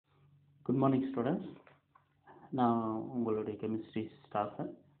Good morning, students. நான் உங்களுடைய chemistry staff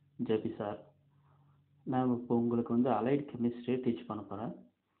JP sir. நான் இப்போ உங்களுக்கு அலைட் கெமிஸ்ட்ரியை டீச் பண்ண போகிறேன்.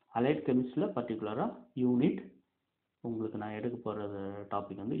 அலைட் கெமிஸ்ட்ரியில் பர்டிகுலராக யூனிட் உங்களுக்கு நான் எடுக்க போகிற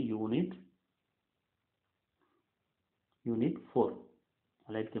டாபிக் யூனிட் 4.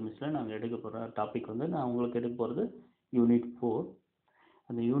 அலைட் கெமிஸ்ட்ரியில் நாங்கள் எடுக்க போகிற டாபிக் நான் உங்களுக்கு எடுக்க போகிறது யூனிட் 4.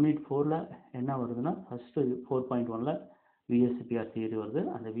 அந்த யூனிட் 4ல் என்ன வருதுன்னா, ஃபஸ்ட்டு 4.1ல் VSEPR தியரி வருது.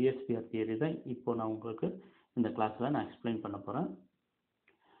 அந்த VSEPR தியரி தான் இப்போ நான் உங்களுக்கு இந்த கிளாஸில் நான் எக்ஸ்பிளைன் பண்ண போகிறேன்.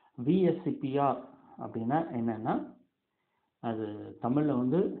 VSEPR அப்படின்னா என்னென்னா, அது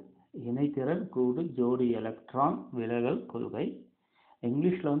தமிழில் இணைத்திறன் கூடு ஜோடி எலக்ட்ரான் விலகல் கொள்கை.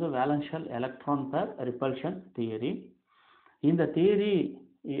 இங்கிலீஷில் வேலன்ஷியல் எலக்ட்ரான் பேர் ரிப்பல்ஷன் தியரி. இந்த தியரி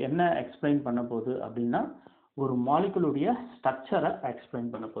என்ன எக்ஸ்பிளைன் பண்ண போகுது அப்படின்னா, ஒரு மாலிகுலுடைய ஸ்ட்ரக்சரை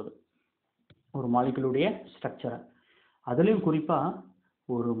எக்ஸ்பிளைன் பண்ண போகுது. ஒரு மாலிகுலுடைய ஸ்ட்ரக்சரை, அதுலேயும் குறிப்பாக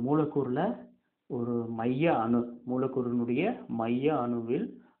ஒரு மூலக்கூறில் ஒரு மைய அணு, மூலக்கூறினுடைய மைய அணுவில்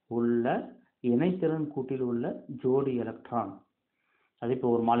உள்ள இணைத்திறன் கூட்டில் உள்ள ஜோடி எலக்ட்ரான். அது இப்போ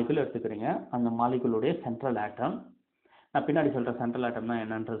ஒரு மாலிகுல் எடுத்துக்கிறீங்க, அந்த மாலிகுலுடைய சென்ட்ரல் ஆட்டம். நான் பின்னாடி சொல்கிறேன் சென்ட்ரல் ஆட்டம்னா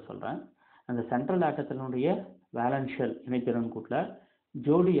என்னன்றது சொல்கிறேன். அந்த சென்ட்ரல் ஆட்டத்தினுடைய வேலன்ஷியல் இணைத்திறன் கூட்டில்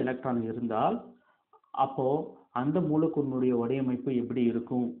ஜோடி எலக்ட்ரான் இருந்தால் அப்போது அந்த மூலக்கூறினுடைய வடிவமைப்பு எப்படி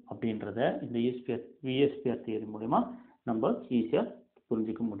இருக்கும் அப்படின்றத இந்த விஎஸ்பிஆர் தியரி மூலிமா நம்ம ஈஸியாக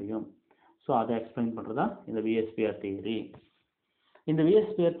புரிஞ்சிக்க முடியும். ஸோ அதை எக்ஸ்பிளைன் பண்ணுறதா இந்த விஎஸ்பிஆர் தியரி. இந்த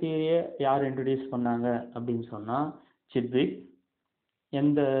விஎஸ்பிஆர் தியரியை யார் இன்ட்ரடியூஸ் பண்ணாங்க அப்படின்னு சொன்னால்,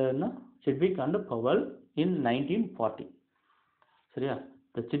 சிட்விக் அண்ட் பவல் இன் 1940. சரியா?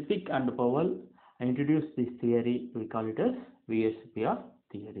 The Chidwick and Powell introduced this theory. We call it as VSEPR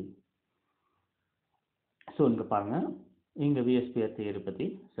theory. So இங்கே பாருங்கள், இங்கே விஎஸ்பிஆர் தியரி பற்றி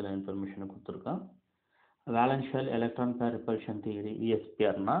சில இன்ஃபர்மேஷனை கொடுத்துருக்கோம். வேலன்ஷியல் எலக்ட்ரான் பேர் ரிப்பல்ஷன் தியரி,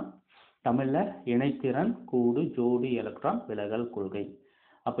 விஎஸ்பிஆர்னா தமிழில் இணைத்திறன் கூடு ஜோடி எலக்ட்ரான் விலகல் கொள்கை.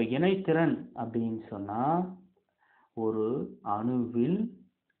 அப்போ இணைத்திறன் அப்படின்னு சொன்னால் ஒரு அணுவில்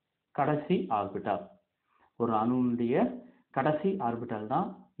கடைசி ஆர்பிட்டால், ஒரு அணுவுடைய கடைசி ஆர்பிட்டால் தான்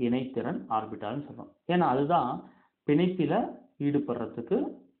இணைத்திறன் ஆர்பிட்டால்னு சொல்கிறோம். ஏன்னா அதுதான் பிணைப்பில் ஈடுபடுறதுக்கு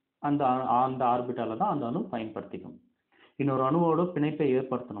அந்த ஆர்பிட்டாலை தான் அந்த அணு பயன்படுத்திக்கும். இன்னொரு அணுவோட பிணைப்பை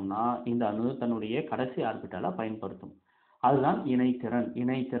ஏற்படுத்தணும்னா இந்த அணு தன்னுடைய கடைசி ஆர்பிட்டாலை பயன்படுத்தும். அதுதான் இணைத்திறன்.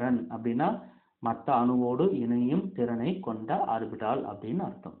 இணைத்திறன் அப்படின்னா மற்ற அணுவோடு இணையும் திறனை கொண்ட ஆர்பிட்டால் அப்படின்னு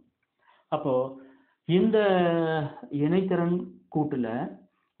அர்த்தம். அப்போது இந்த இணைத்திறன் கூட்டில்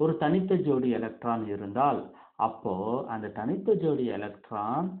ஒரு தனித்த ஜோடி எலக்ட்ரான் இருந்தால் அப்போது அந்த தனித்த ஜோடி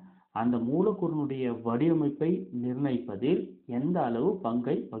எலக்ட்ரான் அந்த மூலக்கூறினுடைய வடிவமைப்பை நிர்ணயிப்பதில் எந்த அளவு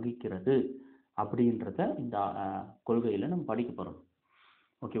பங்கை வகிக்கிறது அப்படின்றத இந்த கொள்கையில் நம்ம படிக்க போகிறோம்.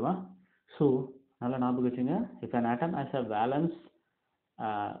 ஓகேவா? ஸோ நல்லா ஞாபகம் வச்சுங்க. if an atom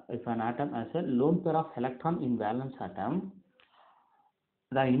has a lone pair of electron in valence atom,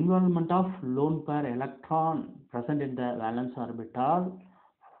 the involvement of lone pair electron present in the valence orbital,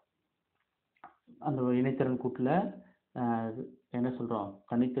 அந்த இணைத்திறன் கூட்டில் என்ன சொல்கிறோம்,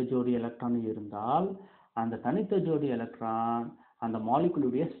 தனித்த ஜோடி எலக்ட்ரான் இருந்தால் அந்த தனித்த ஜோடி எலக்ட்ரான் அந்த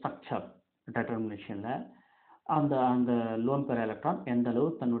மாலிகுலுடைய ஸ்ட்ரக்சர் டெட்டர்மினேஷனில் அந்த லோன் பேர் எலக்ட்ரான் எந்த அளவு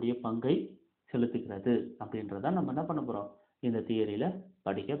தன்னுடைய பங்கை செலுத்துகிறது அப்படின்றத நம்ம என்ன பண்ண போகிறோம், இந்த தியரியில்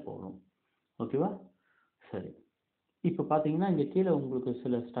படிக்க போகிறோம். ஓகேவா? சரி, இப்போ பார்த்தீங்கன்னா இங்கே கீழே உங்களுக்கு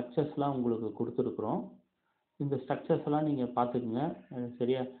சில ஸ்ட்ரக்சர்ஸ்லாம் உங்களுக்கு கொடுத்துருக்குறோம். இந்த ஸ்ட்ரக்சர்ஸ்லாம் நீங்கள் பார்த்துக்குங்க.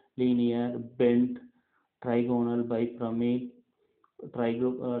 சரியா? Linear, bend, trigonal, பைப்ரமிட்,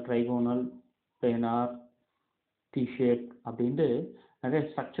 trigonal, planar, D-shape அப்படின்ட்டு நிறைய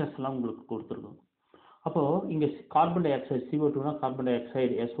ஸ்ட்ரக்சர்ஸ்லாம் உங்களுக்கு கொடுத்துருக்கோம். அப்போது இங்கே carbon di oxide CO2னா carbon di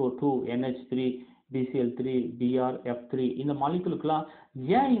oxide, SO2, NH3, BCl3, Br, F3, இந்த மாலிகுலுக்கெல்லாம்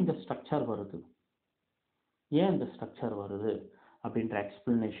ஏன் இந்த ஸ்ட்ரக்சர் வருது, ஏன் இந்த ஸ்ட்ரக்சர் வருது அப்படின்ற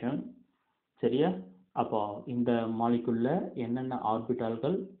எக்ஸ்பிளனேஷன். சரியா? அப்போ இந்த மாலிகுலில் என்னென்ன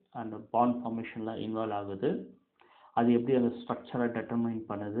ஆர்பிட்டால்கள் அந்த பாண்ட் ஃபார்மேஷனில் இன்வால்வ் ஆகுது, அது எப்படி அந்த ஸ்ட்ரக்சரை டெட்டர்மைன்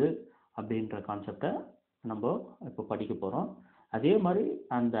பண்ணுது அப்படின்ற கான்செப்டை நம்ம இப்போ படிக்க போகிறோம். அதே மாதிரி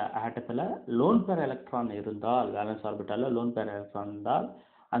அந்த ஆட்டத்தில் லோன் பேர் எலக்ட்ரான் இருந்தால், வேலன்ஸ் ஆர்பிட்டாலில் லோன் பேர் எலக்ட்ரான் இருந்தால்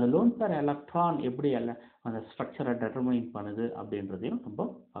அந்த லோன் பேர் எலக்ட்ரான் எப்படி அந்த ஸ்ட்ரக்சரை டெட்டர்மைன் பண்ணுது அப்படின்றதையும் நம்ம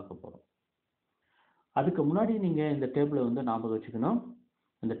பார்க்க போகிறோம். அதுக்கு முன்னாடி நீங்கள் இந்த டேபிளை ஞாபகம் வச்சுக்கணும்.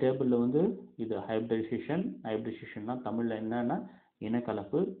 இந்த டேபிளில் இது ஹைப்ரிடைசேஷன்னா தமிழில் என்னன்னா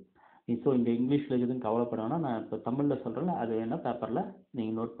இனக்கலப்பு. ஸோ இங்கே இங்கிலீஷில் இருக்குதுன்னு கவலைப்படாமனா நான் இப்போ தமிழில் சொல்கிறேன், அது வேணால் பேப்பரில்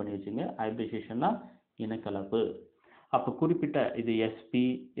நீங்கள் நோட் பண்ணி வச்சுங்க. ஹைப்ரிடைசேஷன்னா இனக்கலப்பு. அப்போ குறிப்பிட்ட இது sp,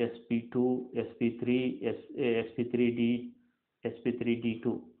 sp2, sp3, sp3d,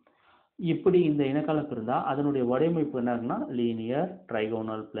 sp3d2 இப்படி இந்த இனக்கலப்பு இருந்தால் அதனுடைய வடிவமைப்பு என்னன்னா linear,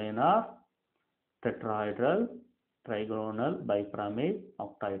 trigonal, planar, tetrahedral, trigonal, பைபிரமிட்,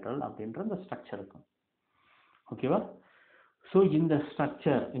 ஆக்டாஹைட்ரல் அப்படின்ற இந்த ஸ்ட்ரக்சர் இருக்கும். ஓகேவா? ஸோ இந்த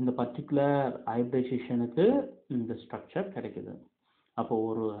ஸ்ட்ரக்சர், இந்த பர்டிகுலர் ஹைபிரிடைசேஷனுக்கு இந்த ஸ்ட்ரக்சர் கிடைக்குது. அப்போ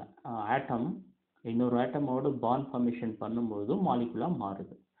ஒரு ஆட்டம் இன்னொரு ஆட்டமோடு பாண்ட் ஃபார்மேஷன் பண்ணும்போது மாலிகுலாக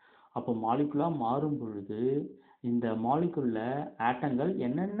மாறுது. அப்போ மாலிகுலாக மாறும் பொழுது இந்த மாலிகுலில் ஆட்டங்கள்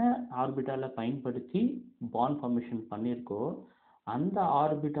என்னென்ன ஆர்பிட்டாலை பயன்படுத்தி பாண்ட் ஃபார்மேஷன் பண்ணியிருக்கோ அந்த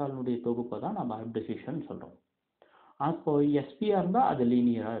ஆர்பிட்டாலுடைய தொகுப்பை தான் நம்ம ஹைபிரிடைசேஷன் சொல்கிறோம். அப்போ எஸ்பியாக இருந்தால் அது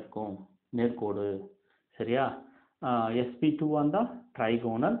லீனியராக இருக்கும், நேர்கோடு. சரியா? sp2 இருந்தால்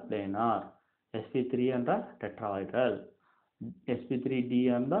ட்ரைகோனல், பிளேனார். sp3 என்றால் டெட்ராஹைட்ரல். sp3d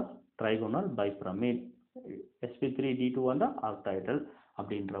இருந்தால் ட்ரைகோனல், பைபிரமிட். sp3d2 இருந்தால் ஆக்டாஹைட்ரல்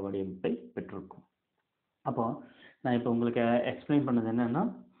அப்படின்ற வடிவமைப்பை பெற்றிருக்கும். அப்போ நான் இப்போ உங்களுக்கு எக்ஸ்பிளைன் பண்ணது என்னன்னா,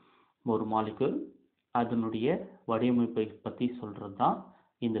 ஒரு மாலிகுல் அதனுடைய வடிவமைப்பை பற்றி சொல்கிறது தான்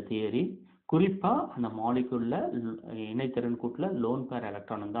இந்த தியரி. குறிப்பாக அந்த மாலிகுலில் இணைத்திறன் கூட்டில் லோன் பேர்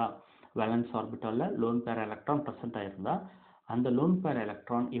எலக்ட்ரான் இருந்தால், valence ஆர்பிட்டாலில் lone pair electron present ஆகிருந்தால் அந்த லோன் பேர்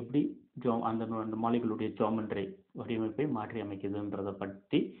எலக்ட்ரான் எப்படி அந்த மாலிகுலுடைய ஜியோமெட்ரி வடிவமைப்பை மாற்றி அமைக்குதுன்றதை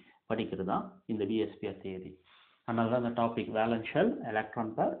பற்றி படிக்கிறது தான் இந்த விஎஸ்பிஆர் தியரி. அதனால தான் அந்த டாபிக் வேலன்ஷியல்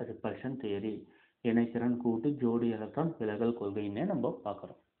எலக்ட்ரான் பேர் ரிப்பல்ஷன் தியரி, இணைத்திறன் கூட்டு ஜோடி எலக்ட்ரான் விலகல் கொள்கைன்னே நம்ம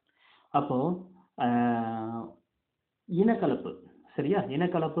பார்க்குறோம். அப்போது இனக்கலப்பு, சரியா?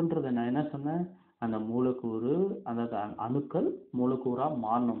 இனக்கலப்புன்றது நான் என்ன சொன்னேன், அந்த மூலக்கூறு அதாவது அணுக்கள் மூலக்கூறாக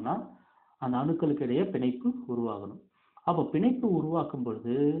மாறணும்னா அந்த அணுக்களுக்கு இடையே பிணைப்பு உருவாகணும். அப்போ பிணைப்பு உருவாக்கும்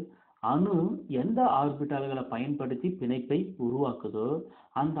பொழுது அணு எந்த ஆர்பிட்டால்களை பயன்படுத்தி பிணைப்பை உருவாக்குதோ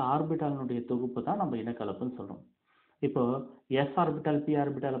அந்த ஆர்பிட்டாலினுடைய தொகுப்பு தான் நம்ம இனக்கலப்புன்னு சொல்கிறோம். இப்போ எஸ் ஆர்பிட்டால் பி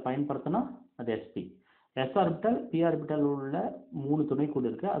ஆர்பிட்டாலை பயன்படுத்தினா அது SP. S orbital B orbital உள்ள 3 துணைக்கூடு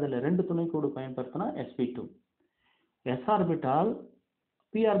இருக்குது, அதில் 2 துணைக்கூடு பயன்படுத்தினா sp2. S orbital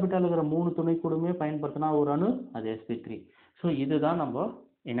B orbital இருக்கிற 3 துணைக்கூடுமே பயன்படுத்தினா ஒரு அணு அது sp3. ஸோ இதுதான் நம்ம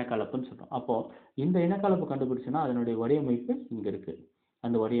இனக்கலப்புன்னு சொல்கிறோம். அப்போது இந்த இனக்கலப்பு கண்டுபிடிச்சுன்னா அதனுடைய வடிவமைப்பு இங்கே இருக்குது.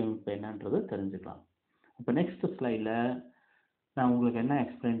 அந்த வடிவமைப்பு என்னன்றது தெரிஞ்சுக்கலாம். இப்போ நெக்ஸ்ட் ஸ்லைடில் நான் உங்களுக்கு என்ன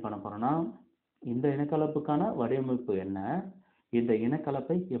எக்ஸ்பிளைன் பண்ண போகிறேன்னா, இந்த இனக்கலப்புக்கான வடிவமைப்பு என்ன, இந்த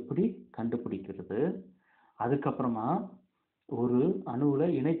இனக்கலப்பை எப்படி கண்டுபிடிக்கிறது, அதுக்கப்புறமா ஒரு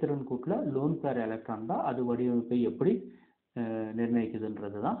அணுவில் இணைத்திறன் கூட்டில் லோன் பேர் எலக்ட்ரான் தான் அது வடிவமைப்பை எப்படி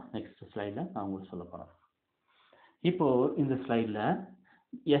நிர்ணயிக்குதுன்றது தான் நெக்ஸ்ட் ஸ்லைடில் நான் உங்களுக்கு சொல்ல போகிறேன். இப்போது இந்த ஸ்லைடில்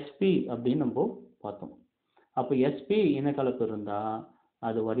எஸ்பி அப்படின்னு நம்ம பார்த்தோம். அப்போ எஸ்பி இனக்கலப்பு இருந்தால்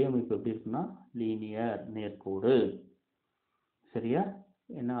அது வடிவமைப்பு எப்படி இருக்குன்னா லீனியர், நேர்கோடு. சரியா?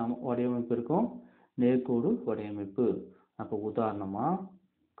 என்ன வடிவமைப்பு இருக்கும்? நேர்கோடு வடிவமைப்பு. அப்போ உதாரணமாக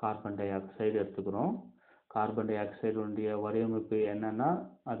கார்பன் டை ஆக்சைடு எடுத்துக்கிறோம். கார்பன் டை ஆக்சைடுடைய வடிவமைப்பு என்னன்னா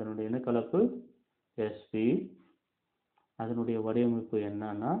அதனுடைய இனக்கலப்பு sp, அதனுடைய வடிவமைப்பு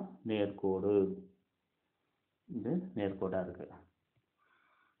என்னன்னா நேர்கோடு. இது நேர்கோடாக இருக்கு.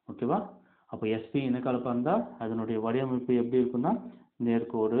 ஓகேவா? அப்போ sp இனக்கலப்பாக இருந்தால் அதனுடைய வடிவமைப்பு எப்படி இருக்குன்னா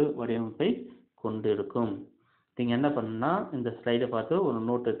நேர்கோடு வடிவமைப்பை கொண்டு இருக்கும். நீங்கள் என்ன பண்ணுன்னா இந்த ஸ்லைடை பார்த்து ஒரு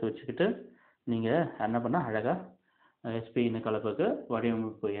நோட் எடுத்து வச்சுக்கிட்டு நீங்கள் என்ன பண்ணால் அழகாக sp இனக்கலப்புக்கு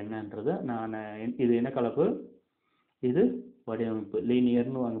வடிவமைப்பு என்னன்றது நான் இது இனக்கலப்பு, இது வடிவமைப்பு.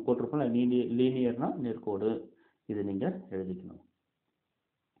 லீனியர்னு அங்கே போட்டிருப்போம்ல, லீனியர்னா நேர்கோடு, இது நீங்கள் எழுதிக்கணும்.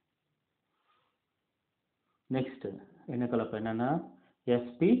 நெக்ஸ்ட் இனக்கலப்பு என்னன்னா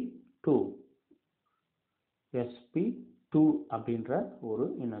sp2 அப்படின்ற ஒரு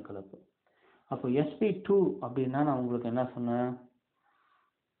இனக்கலப்பு. அப்போ sp2 அப்படின்னா நான் உங்களுக்கு என்ன சொன்னேன்,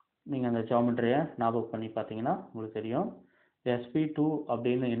 நீங்கள் அந்த ஜியோமெட்ரியை ஞாபகம் பண்ணி பார்த்தீங்கன்னா உங்களுக்கு தெரியும். sp2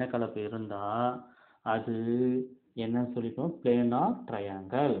 அப்படின்னு இனக்கலப்பு இருந்தால் அது என்னன்னு சொல்லிப்போம், பிளேனார்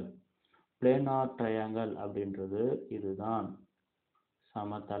ட்ரையாங்கல். பிளேனார் ட்ரையாங்கல் அப்படின்றது இதுதான்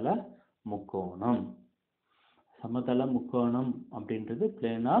சமதள முக்கோணம். சமதள முக்கோணம் அப்படின்றது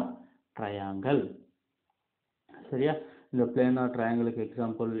பிளேனார் ட்ரையாங்கல். சரியா? இந்த பிளேனார் ட்ரையாங்கலுக்கு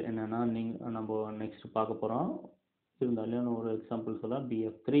எக்ஸாம்பிள் என்னன்னா நம்ம நெக்ஸ்ட் பார்க்க போகிறோம். இருந்தாலும் ஒரு எக்ஸாம்பிள் சொல்ல,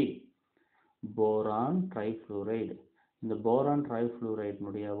 BF3 போரான் ட்ரைஃப்ளூரைடு. இந்த போரான்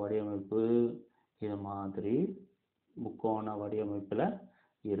ட்ரைஃப்ளூரைடினுடைய வடிவமைப்பு இது மாதிரி முக்கோண வடிவமைப்பில்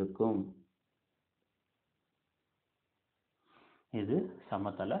இருக்கும். இது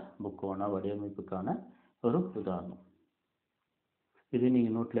சமதள முக்கோண வடிவமைப்புக்கான ஒரு உதாரணம். இது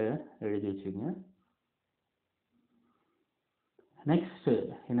நீங்கள் நோட்டில் எழுதி வச்சுங்க. நெக்ஸ்ட்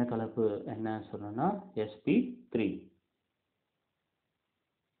இனக்கலப்பு என்ன சொன்னா sp3.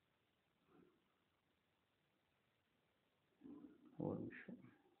 ஒரு நிமிஷம்.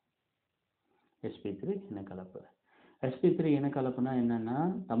 sp3 இனக்கலப்பு. sp3 இனக்கலப்புனா என்னன்னா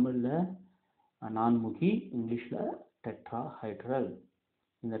தமிழில் நான்முகி, இங்கிலீஷில் டெட்ராஹைட்ரல்.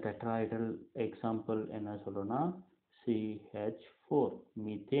 இந்த டெட்ராஹைட்ரல் எக்ஸாம்பிள் என்ன சொல்கிறோன்னா CH4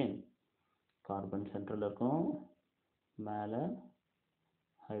 மீத்தேன். கார்பன் சென்ட்ரல் இருக்கும், மேலே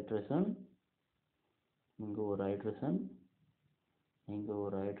ஹைட்ரஜன், இங்கே ஒரு ஹைட்ரஜன், இங்கே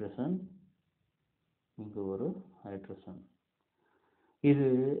ஒரு ஹைட்ரஜன், இங்கே ஒரு ஹைட்ரஜன். இது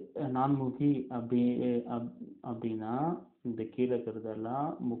நான்முகி அப்படின்னா இந்த கீழே இருக்கிறதெல்லாம்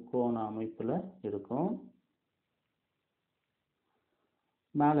முக்கோண அமைப்பில் இருக்கும்.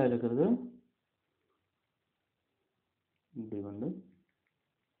 மேலே இருக்கிறது இப்படி வந்து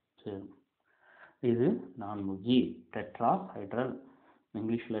சேரும். இது நான்முகி, டெட்ராஹைட்ரல்.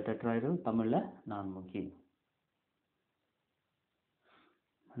 இங்கிலீஷில் டெட்ராஹைட்ரல், தமிழில் நான்முகி.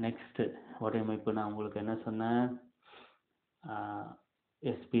 நெக்ஸ்ட் வடிவமைப்பு நான் உங்களுக்கு என்ன சொன்னேன்?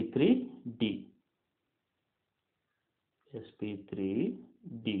 sp3d.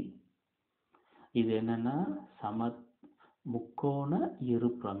 sp3d இது என்னன்னா முக்கோண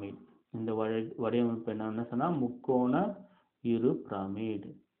இருபிரமிட். இந்த வடிவமைப்பு என்ன சொன்னா முக்கோண இருபிரமிட்,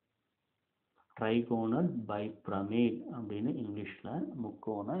 ட்ரைகோனல் பைபிரமிட் அப்படின்னு இங்கிலீஷில்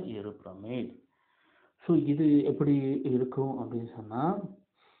முக்கோண இருபிரமிட். ஸோ இது எப்படி இருக்கும் அப்படின்னு சொன்னால்,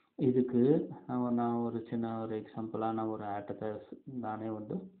 இதுக்கு நான் ஒரு சின்ன ஒரு எக்ஸாம்பிளாக நான் ஒரு ஆட்டத்தை நானே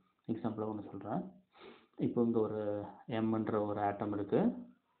வந்து எக்ஸாம்பிளாக ஒன்று சொல்கிறேன். இப்போ இங்கே ஒரு எம்ன்ற ஒரு ஆட்டம் இருக்குது,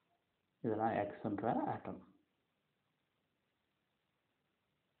 இதெல்லாம் எக்ஸ்ன்ற ஆட்டம்.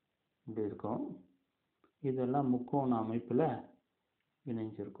 இப்படி இருக்கும். இதெல்லாம் முக்கோண அமைப்பில்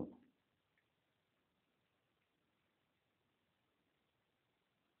இணைஞ்சிருக்கும்.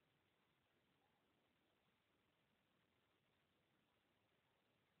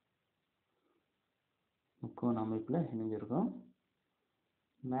 முக்கோண அமைப்பில் இணைஞ்சிருக்கும்.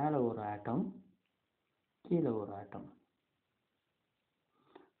 மேலே ஒரு ஆட்டம், கீழே ஒரு ஆட்டம்,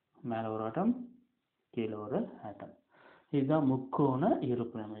 மேலே ஒரு ஆட்டம், கீழே ஒரு ஆட்டம். இதுதான் முக்கோண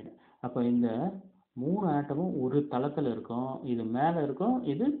இருபிரமிட். அப்போ இந்த 3 ஆட்டமும் ஒரு தளத்தில் இருக்கும். இது மேலே இருக்கும்,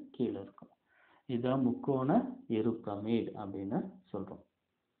 இது கீழே இருக்கும். இதுதான் முக்கோண இருபிரமிட் அப்படின்னு சொல்கிறோம்.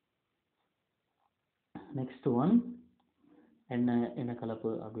 நெக்ஸ்ட் ஒன் என்ன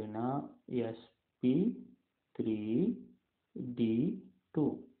கலப்பு அப்படின்னா sp3d2.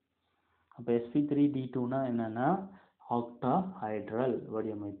 அப்போ sp3d2னா என்னன்னா ஆக்டாஹைட்ரல்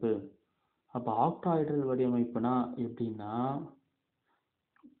வடிவமைப்பு. அப்போ ஆக்டாஹைட்ரல் வடிவமைப்புனா எப்படின்னா,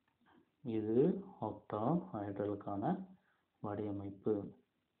 இது ஆக்டாஹைட்ரலுக்கான வடிவமைப்பு.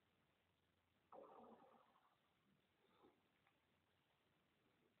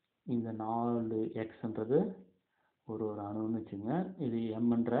 இந்த 4 எக்ஸ்ன்றது ஒரு அணுன்னு வச்சுங்க. இது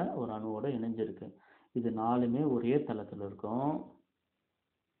எம்ன்ற ஒரு அணுவோட இணைஞ்சிருக்கு. இது 4மே ஒரே தளத்தில் இருக்கும்.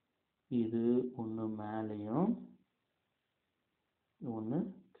 இது ஒன்று மேலேயும் ஒன்று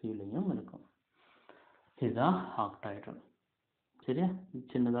கீழேயும் இருக்கும். இதுதான் ஆக்டாஹைட்ரல். சரியா?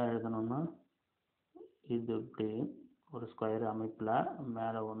 சின்னதாக எழுதணும்னா இது இப்படி ஒரு ஸ்கொயர் அமைப்பில்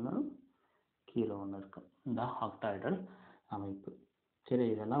மேலே ஒன்று கீழே ஒன்று இருக்கும். இந்த ஆக்டாஹைட்ரல் அமைப்பு. சரி,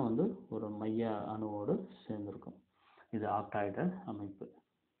 இதெல்லாம் வந்து ஒரு மைய அணுவோடு சேர்ந்துருக்கும். இது ஆக்டாஹைட்ரல் அமைப்பு.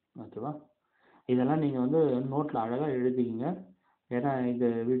 ஓகேவா? இதெல்லாம் நீங்கள் வந்து நோட்டில் அழகாக எழுதிக்கிங்க. ஏன்னா இந்த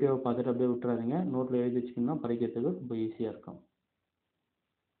வீடியோவை பார்த்துட்டு அப்படியே விட்டுறாதீங்க. நோட்டில் எழுதி வச்சிங்கன்னா படிக்கிறதுக்கு ரொம்ப ஈஸியாக இருக்கும்.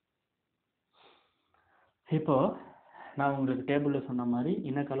 இப்போது நான் உங்களுக்கு டேபிளில் சொன்ன மாதிரி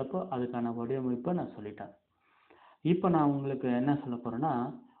இனக்கலப்பு அதுக்கான வடிவமைப்பை நான் சொல்லிட்டேன். இப்போ நான் உங்களுக்கு என்ன சொல்ல போகிறேன்னா,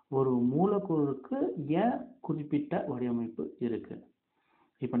 ஒரு மூலக்கூறுக்கு ஏன் குறிப்பிட்ட வடிவமைப்பு இருக்குது.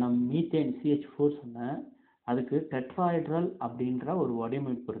 இப்போ நான் மீத்தேன் CH4 சொன்னேன், அதுக்கு டெட்ராஹைட்ரல் அப்படின்ற ஒரு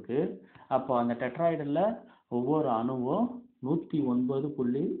வடிவமைப்பு இருக்குது. அப்போ அந்த டெட்ராஹைட்ரலில் ஒவ்வொரு அணுவும்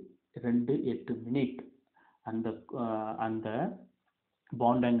 109.28 மினிட் அந்த அந்த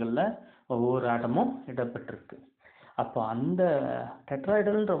பாண்ட் ஆங்கிளில் ஒவ்வொரு ஆட்டமும் இடம்பெற்றிருக்கு. அப்போ அந்த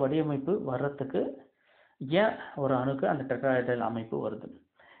டெட்ராஹைட்ரல்ன்ற வடிவமைப்பு வர்றதுக்கு ஏன் ஒரு அணுக்கு அந்த டெட்ராஹைட்ரல் அமைப்பு வருது.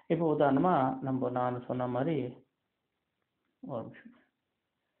 இப்போ உதாரணமாக நான் சொன்ன மாதிரி ஒரு நிமிஷம்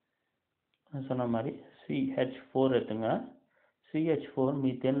சொன்ன மாதிரி CH4 எடுத்துங்க. CH4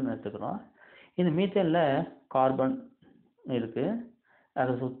 மீத்தேன் எடுத்துக்கிறோம். இந்த மீத்தேனில் கார்பன் இருக்குது,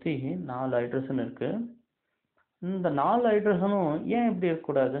 அதை சுற்றி 4 ஹைட்ரஜன் இருக்குது. இந்த 4 ஹைட்ரஜனும் ஏன் இப்படி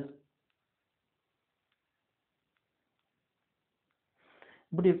இருக்கக்கூடாது?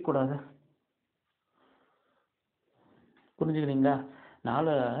 இப்படி இருக்கக்கூடாது, புரிஞ்சுக்கிறீங்களா?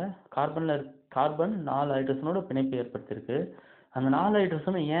 4 கார்பன் 4 ஹைட்ரஜனோட பிணைப்பு ஏற்படுத்தியிருக்கு. அந்த 4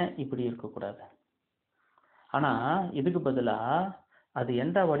 ஹைட்ரஜனும் ஏன் இப்படி இருக்கக்கூடாது? ஆனால் இதுக்கு பதிலாக அது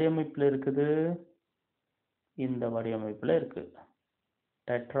எந்த வடிவமைப்பில் இருக்குது? இந்த வடிவமைப்பில் இருக்குது.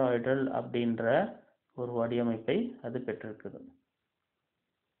 டெட்ராஹைட்ரல் அப்படின்ற ஒரு வடிவமைப்பை அது பெற்றிருக்குது.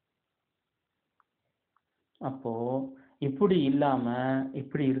 அப்போ இப்படி இல்லாம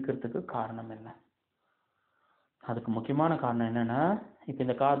இப்படி இருக்கிறதுக்கு காரணம் என்ன? அதுக்கு முக்கியமான காரணம் என்னன்னா, இப்போ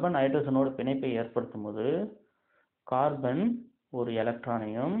இந்த கார்பன் ஹைட்ரஜனோட பிணைப்பை ஏற்படுத்தும் போது கார்பன் ஒரு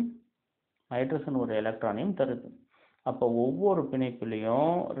எலக்ட்ரானையும் ஹைட்ரஜன் ஒரு எலக்ட்ரானையும் தருது. அப்போ ஒவ்வொரு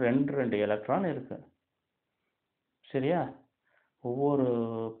பிணைப்புலையும் ரெண்டு எலக்ட்ரான் இருக்கு. சரியா? ஒவ்வொரு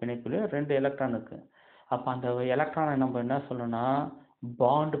பிணைப்புலையும் 2 எலக்ட்ரான் இருக்கு. அப்போ அந்த எலக்ட்ரானை நம்ம என்ன சொல்லணும்னா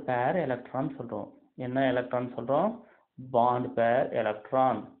பாண்ட் பேர் எலக்ட்ரான் சொல்றோம். என்ன எலக்ட்ரான் சொல்றோம்? பாண்ட் பேர்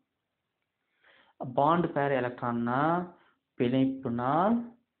எலக்ட்ரான். பாண்ட் பேர் எலக்ட்ரான்னா பிணைப்பினால்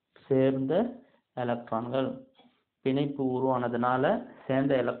சேர்ந்த எலக்ட்ரான்கள். பிணைப்பு உருவானதுனால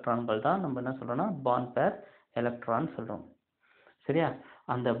சேர்ந்த எலக்ட்ரான்கள் தான் நம்ம என்ன சொல்றோம்னா பாண்ட் பேர் எலக்ட்ரான் சொல்றோம். சரியா?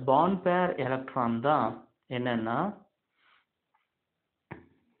 அந்த பாண்ட் பேர் எலக்ட்ரான் தான் என்னன்னா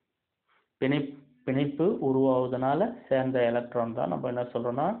பிணைப்பு உருவாவதனால சேர்ந்த எலக்ட்ரான் தான் நம்ம என்ன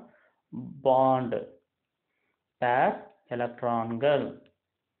சொல்றோம்னா பாண்ட் பேர் எலக்ட்ரான்கள்.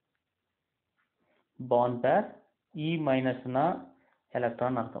 பாண்ட் பேர் E மைனஸ்னா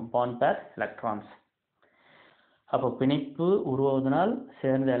எலக்ட்ரான் அர்த்தம். பாண்ட் பேர் எலக்ட்ரான்ஸ். அப்போ பிணைப்பு உருவாவதனால்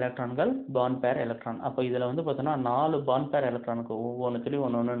சேர்ந்த எலக்ட்ரான்கள் பாண்ட் பேர் எலக்ட்ரான். அப்போ இதில் வந்து பார்த்தோன்னா 4 பாண்ட் பேர் எலக்ட்ரானுக்கு ஒவ்வொன்றுத்துலேயும்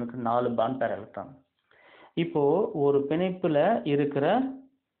ஒன்று 4 பாண்ட் பேர் எலக்ட்ரான். இப்போ ஒரு பிணைப்புல இருக்கிற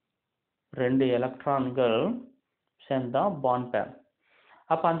 2 எலக்ட்ரான்கள் சேர்ந்தா பாண்ட் பேர்.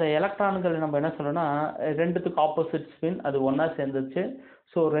 அப்போ அந்த எலக்ட்ரான்கள் நம்ம என்ன சொல்லணும்னா ரெண்டுத்துக்கு ஆப்போசிட் ஸ்பின் அது ஒன்றா சேர்ந்துச்சு.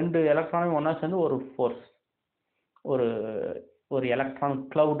 ஸோ 2 எலக்ட்ரானும் ஒன்றா சேர்ந்து ஒரு ஃபோர்ஸ், ஒரு எலக்ட்ரான்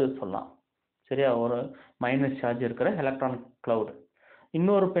கிளவுடு சொல்லலாம். சரியா? ஒரு மைனஸ் சார்ஜ் இருக்கிற எலக்ட்ரான் கிளவுடு.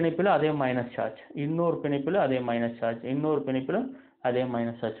 இன்னொரு பிணைப்பில் அதே மைனஸ் சார்ஜ், இன்னொரு பிணைப்பில் அதே மைனஸ் சார்ஜ், இன்னொரு பிணைப்பில் அதே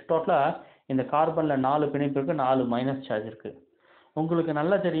மைனஸ் சார்ஜ். டோட்டலாக இந்த கார்பனில் 4 பிணைப்புக்கு 4 மைனஸ் சார்ஜ் இருக்குது. உங்களுக்கு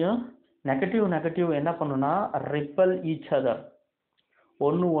நல்லா தெரியும், நெகட்டிவ் என்ன பண்ணுன்னா ரிப்பல் ஈச் அதர்.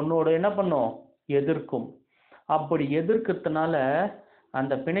 ஒன்னோட என்ன பண்ணும்? எதிர்க்கும். அப்படி எதிர்க்கிறதுனால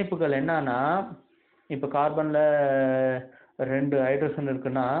அந்த பிணைப்புகள் என்னன்னா, இப்போ கார்பனில் 2 ஹைட்ரஜன்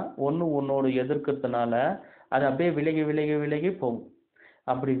இருக்குன்னா ஒன்னோடு எதிர்க்கிறதுனால அது அப்படியே விலகி போகும்.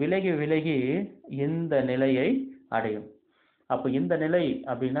 அப்படி விலகி இந்த நிலையை அடையும். அப்போ இந்த நிலை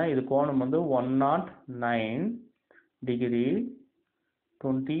அப்படின்னா இது கோணம் வந்து 109 டிகிரி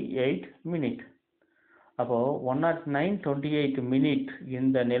 28 மினிட். அப்போ 109 28 மினிட்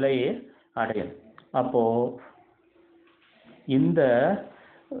இந்த நிலையை அடையும். அப்போ இந்த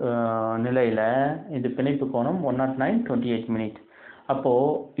நிலையில இது பிணைப்பு கோணம் 109 28 மினிட். அப்போ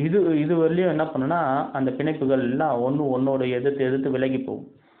இது வரலையும் என்ன பண்ணுன்னா அந்த பிணைப்புகள் எல்லாம் ஒன்னோட எதிர்த்து விலகி போகும்.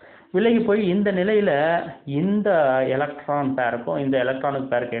 விலகி போய் இந்த நிலையில இந்த எலக்ட்ரான் பேருக்கும் இந்த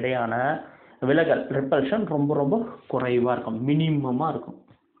எலக்ட்ரானிக் பேருக்கு இடையான விலகல் ரிப்பல்ஷன் ரொம்ப குறைவா இருக்கும், மினிமமா இருக்கும்.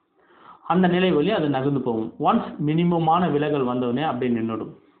 அந்த நிலை வழி அது நகர்ந்து போகும். ஒன்ஸ் மினிமமான விலகல் வந்தோடனே அப்படியே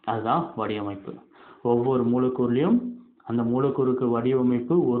நின்றுடும். அதுதான் வடிவமைப்பு. ஒவ்வொரு மூலக்கூறுலையும் அந்த மூலக்கூறுக்கு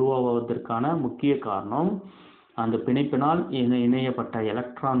வடிவமைப்பு உருவாவதற்கான முக்கிய காரணம் அந்த பிணைப்பினால் இணையப்பட்ட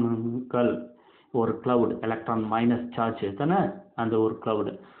எலக்ட்ரான்கள் ஒரு கிளவுட், எலக்ட்ரான் மைனஸ் சார்ஜ் தானே அந்த ஒரு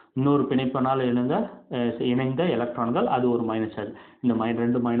கிளவுட். இன்னொரு பிணைப்பினால் இணைந்த எலக்ட்ரான்கள் அது ஒரு மைனஸ் சார்ஜ். இந்த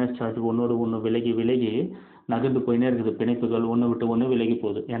 2 மைனஸ் சார்ஜ் ஒன்னோடு ஒன்று விலகி நகர்ந்து போயினே இருக்குது. பிணைப்புகள் ஒன்று விட்டு ஒன்று விலகி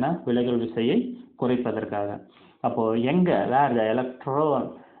போகுது. ஏன்னா விலகல் விசையை குறைப்பதற்காக. அப்போ வேர்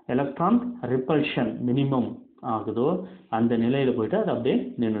எலக்ட்ரான் ரிப்பல்ஷன் மினிமம் ஆகுதோ அந்த நிலையில போயிட்டு அது அப்படியே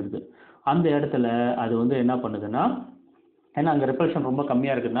நின்றுடுது. அந்த இடத்துல அது வந்து என்ன பண்ணுதுன்னா, ஏன்னா அங்கே ரிப்பல்ஷன் ரொம்ப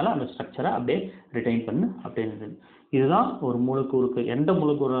கம்மியாக இருக்கிறதுனால அந்த ஸ்ட்ரக்சரை அப்படியே ரிட்டைன் பண்ணு அப்படியே நின்றுது. இதுதான் ஒரு மூலக்கூறுக்கு, எந்த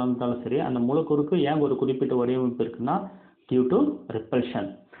மூலக்கூறாக இருந்தாலும் சரி, அந்த மூலக்கூறுக்கு ஏன் ஒரு குறிப்பிட்ட வடிவமைப்பு இருக்குன்னா டியூ டு ரிப்பல்ஷன்.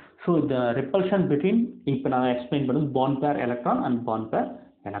 ஸோ இந்த ரிப்பல்ஷன் பிட்வீன் இப்போ நான் எக்ஸ்பிளைன் பண்ணது பாண்ட் பேர் எலக்ட்ரான் அண்ட் பாண்ட் பேர்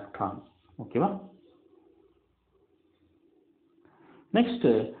எலக்ட்ரான். ஓகேவா? நெக்ஸ்ட்,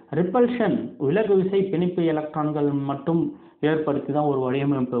 ரிப்பல்ஷன் விலகு விசை பிணைப்பு எலக்ட்ரான்கள் மட்டும் ஏற்படுத்தி தான் ஒரு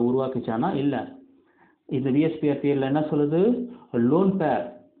வடிவமைப்பை உருவாக்குச்சானா? இல்லை. இந்த VSEPR தியரியில் என்ன சொல்லுது? லோன் பேர்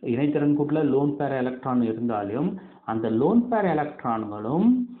இணைத்திறன் கூட்டில் லோன் பேர் எலக்ட்ரான் இருந்தாலும் அந்த லோன் பேர் எலக்ட்ரான்களும்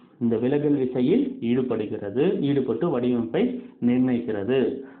இந்த விலகல் விசையில் ஈடுபட்டு வடிவமைப்பை நிர்ணயிக்கிறது.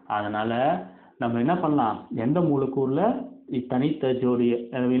 அதனால நம்ம என்ன பண்ணலாம், எந்த மூலக்கூறுல தனித்த ஜோடி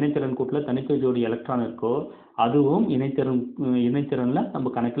இணைத்திறன் கூட்டில் தனித்த ஜோடி எலக்ட்ரான் இருக்கோ அதுவும் இணைத்திறன்ல நம்ம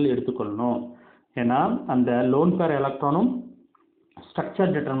கணக்கில் எடுத்துக்கொள்ளணும். ஏன்னா அந்த லோன் பேர் எலக்ட்ரானும்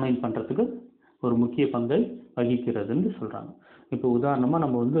ஸ்ட்ரக்சர் டிட்டர்மைன் பண்றதுக்கு ஒரு முக்கிய பங்கை வகிக்கிறதுன்னு சொல்றாங்க. இப்போ உதாரணமா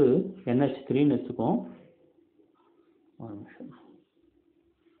நம்ம வந்து NH3ன்னு வச்சுக்கோம். ஒரு நிமிஷம்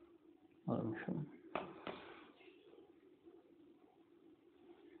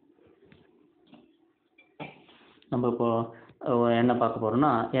நம்ம இப்போ என்ன பார்க்க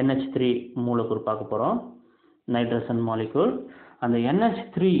போகிறோம்னா NH3 மூலக்கூறு பார்க்க போகிறோம், நைட்ரசன் மாலிகூல். அந்த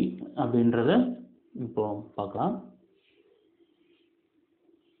NH3 அப்படின்றத இப்போ பார்க்கலாம்.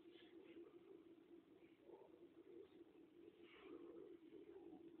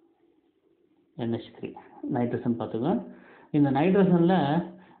 NH3 நைட்ரசன் பார்த்துக்கோங்க. இந்த நைட்ரசனில்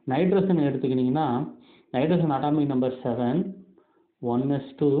நைட்ரசன் எடுத்துக்கிட்டிங்கன்னா nitrogen atomic number 7,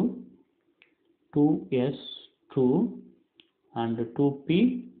 1s2, 2s2 and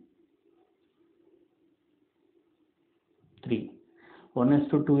 2p3.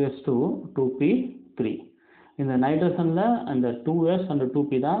 1s2, 2s2, 2p3. இந்த நைட்ரசனில் அந்த 2s and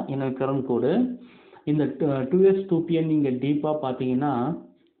 2p தான் இணைத்திறன் கோடு. இந்த 2s 2p நீங்கள் டீப்பாக பார்த்தீங்கன்னா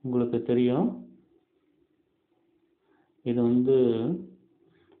உங்களுக்கு தெரியும், இது வந்து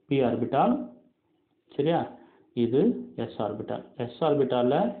p ஆர்பிட்டால், சரியா? இது s orbital. s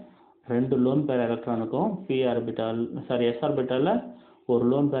ஆர்பிட்டாலில் 2 lone pair எலக்ட்ரானுக்கும் s ஆர்பிட்டாலில் ஒரு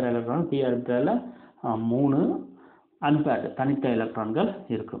lone pair electron, p ஆர்பிட்டாலில் 3 unpaired தனித்த எலக்ட்ரான்கள்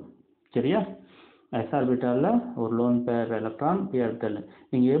இருக்கும், சரியா? s ஆர்பிட்டாலில் ஒரு லோன் பேர் எலக்ட்ரான், p ஆர்பிட்டாலில்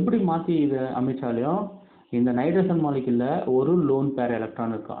நீங்கள் எப்படி மாற்றி இதை அமைச்சாலையும் இந்த நைட்ரசன் மாலிகுல்ல ஒரு லோன் பேர்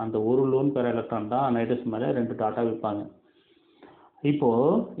எலக்ட்ரான் இருக்கும். அந்த ஒரு லோன் பேர் எலக்ட்ரான் தான் நைட்ரசன் மேலே 2 டாட்டா வைப்பாங்க.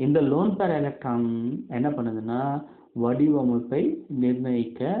 இப்போது இந்த லோன் பேர் எலக்ட்ரான் என்ன பண்ணுதுன்னா வடிவமைப்பை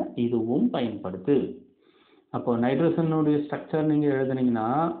நிர்ணயிக்க இதுவும் பயன்படுது. அப்போ நைட்ரசனுடைய ஸ்ட்ரக்சர் நீங்கள் எழுதுனீங்கன்னா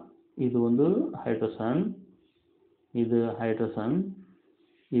இது வந்து ஹைட்ரசன், இது ஹைட்ரசன்,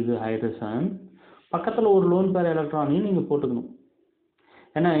 இது ஹைட்ரசன், பக்கத்தில் ஒரு லோன் பேர் எலக்ட்ரானையும் நீங்கள் போட்டுக்கணும்.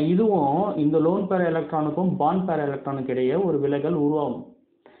 ஏன்னா இதுவும் இந்த லோன் பேர் எலக்ட்ரானுக்கும் பாண்ட் பேர் எலக்ட்ரானுக்கு இடையே ஒரு விலகல் உருவாகும்.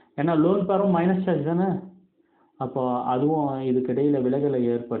 ஏன்னா லோன் பேரும் மைனஸ் சார்ஜ் தானே, அப்போ அதுவும் இதுக்கு இடையில் விலகலை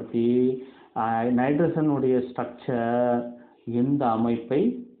ஏற்படுத்தி நைட்ரசனுடைய ஸ்ட்ரக்சர் எந்த அமைப்பை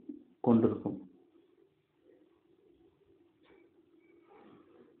கொண்டிருக்கும்?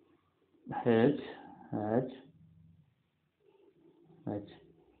 H H H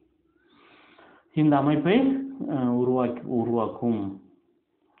இந்த அமைப்பை உருவாக்கும்,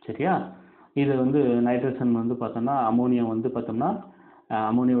 சரியா? இது வந்து நைட்ரசன் வந்து பார்த்தோம்னா அமோனியா வந்து பார்த்தோம்னா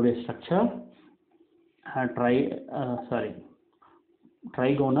அமோனியாவுடைய structure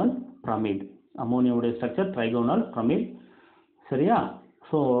trigonal pyramid. அமோனியாவுடைய structure trigonal pyramid, சரியா?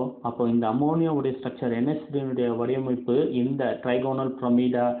 ஸோ அப்போ இந்த அமோனியாவுடைய ஸ்ட்ரக்சர் NH3 வடிவமைப்பு இந்த ட்ரைகோனல்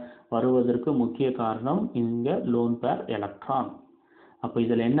பிரமிடா வருவதற்கு முக்கிய காரணம் இங்கே லோன் பேர் எலக்ட்ரான். அப்போ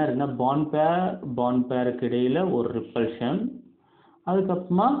இதில் என்ன இருக்குன்னா பாண்ட் பேருக்கு இடையில் ஒரு ரிப்பல்ஷன்,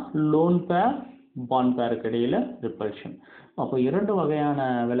 அதுக்கப்புறமா லோன் பேர் பாண்ட் பேருக்கு இடையில் ரிப்பல்ஷன். அப்போ 2 வகையான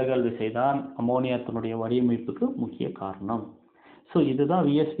விலகல் விசை தான் அமோனியாத்தினுடைய வடிவமைப்புக்கு முக்கிய காரணம். ஸோ இதுதான்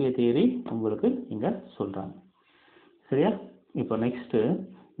VSEPR தியரி உங்களுக்கு இங்கே சொல்கிறாங்க, சரியா? இப்போ நெக்ஸ்ட்டு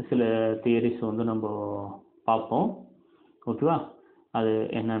சில தியரிஸ் வந்து நம்ம பார்ப்போம், ஓகேவா? அது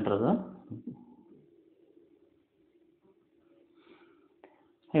என்னன்றத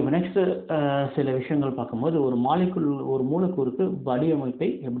இப்போ நெக்ஸ்ட்டு சில விஷயங்கள் பார்க்கும்போது ஒரு மூலக்கூறுக்கு வடிவமைப்பை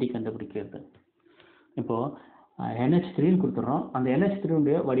எப்படி கண்டுபிடிக்கிறது? இப்போது NH3 கொடுத்துட்றோம், அந்த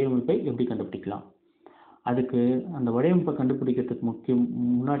NH3 வடிவமைப்பை எப்படி கண்டுபிடிக்கலாம்? அதுக்கு அந்த வடிவமைப்பை கண்டுபிடிக்கிறதுக்கு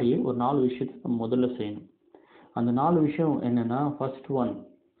முன்னாடியே ஒரு 4 விஷயத்தை நம்ம முதல்ல செய்யணும். அந்த 4 விஷயம் என்னென்னா, ஃபர்ஸ்ட் ஒன்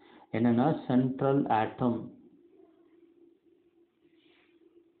என்னென்னா சென்ட்ரல் ஆட்டம்.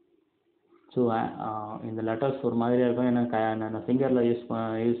 ஸோ இந்த லெட்டர்ஸ் ஒரு மாதிரியாக இருக்கும், ஏன்னா நான் ஃபிங்கரில்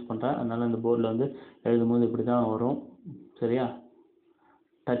யூஸ் பண்ணுறேன், அதனால் இந்த போர்டில் வந்து எழுதும்போது இப்படி தான் வரும், சரியா?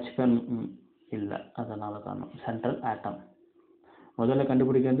 டச் பென் இல்லை, அதனால காரணம். சென்ட்ரல் ஆட்டம் முதல்ல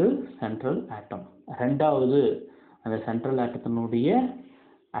கண்டுபிடிக்கிறது சென்ட்ரல் ஆட்டம். ரெண்டாவது அந்த சென்ட்ரல் ஆட்டத்தினுடைய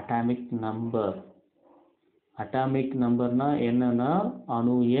அட்டாமிக் நம்பர். அட்டாமிக் நம்பர்னா என்னன்னா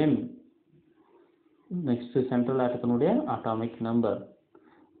அணு எண். Next central ஆட்டத்தினுடைய atomic number.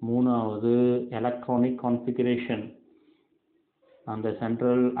 மூணாவது எலக்ட்ரானிக் கான்ஃபிகரேஷன். அந்த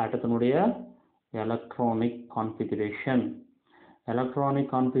சென்ட்ரல் ஆட்டத்தினுடைய எலக்ட்ரானிக் கான்ஃபிகரேஷன். எலக்ட்ரானிக்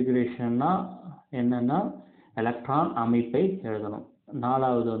கான்ஃபிகரேஷன்னா என்னன்னா எலக்ட்ரான் அமைப்பை எழுதணும்.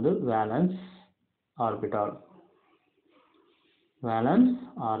 நாலாவது வந்து வேலன்ஸ் ஆர்பிட்டால்.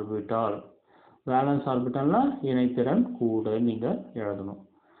 வேலன்ஸ் ஆர்பிட்டால்னா இணைத்திறன் கூட நீங்கள் எழுதணும்.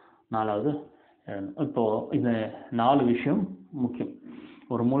 நாலாவது எழுதணும். இப்போது இந்த 4 விஷயம் முக்கியம்.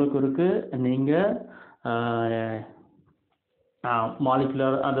 ஒரு மூலக்கூறுக்கு நீங்கள்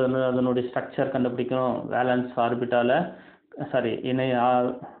மாலிகுலர் அதனுடைய ஸ்ட்ரக்சர் கண்டுபிடிக்கணும். வேலன்ஸ் ஆர்பிட்டால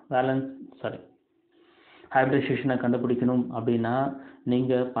ஹைப்ரிடைசேஷனை கண்டுபிடிக்கணும் அப்படின்னா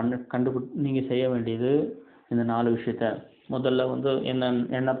நீங்கள் செய்ய வேண்டியது இந்த 4 விஷயத்த. முதல்ல வந்து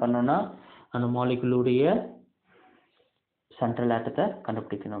என்ன பண்ணணும்னா அந்த மாலிகுலுடைய சென்ட்ரல் ஆட்டத்தை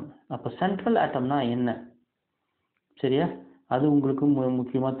கண்டுபிடிக்கணும். அப்போ சென்ட்ரல் ஆட்டம்னா என்ன, சரியா? அது உங்களுக்கு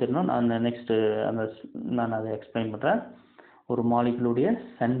முக்கியமாக தெரியணும். நான் நெக்ஸ்ட்டு நான் அதை எக்ஸ்பிளைன் பண்ணுறேன். ஒரு மாலிகுலுடைய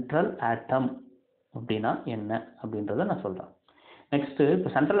சென்ட்ரல் ஆட்டம் அப்படின்னா என்ன அப்படின்றத நான் சொல்கிறேன். நெக்ஸ்ட்டு இப்போ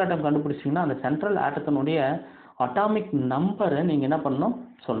சென்ட்ரல் ஆட்டம் கண்டுபிடிச்சிங்கன்னா அந்த சென்ட்ரல் ஆட்டத்தினுடைய அட்டாமிக் நம்பரை நீங்கள் என்ன பண்ணணும்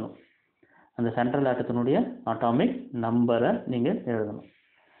சொல்லணும். அந்த சென்ட்ரல் ஆட்டத்தினுடைய அட்டாமிக் நம்பரை நீங்கள் எழுதணும்.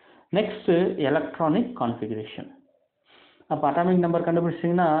 Next electronic configuration. அப்போ அட்டாமிக் நம்பர்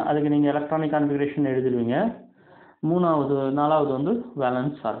கண்டுபிடிச்சிங்கன்னா அதுக்கு நீங்கள் எலக்ட்ரானிக் கான்ஃபிகரேஷன் எழுதிடுவீங்க. நாலாவது வந்து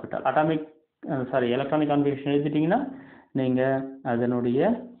வேலன்ஸ் ஆர்பிட்டால். எலக்ட்ரானிக் கான்ஃபிகரேஷன் எழுதிட்டிங்கன்னா நீங்கள் அதனுடைய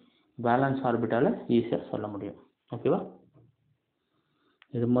வேலன்ஸ் ஆர்பிட்டாலை ஈஸியாக சொல்ல முடியும். ஓகேவா?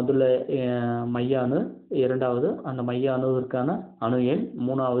 இது முதல்ல மைய அணு, இரண்டாவது அந்த மைய அணுவிற்கான அணு எண்,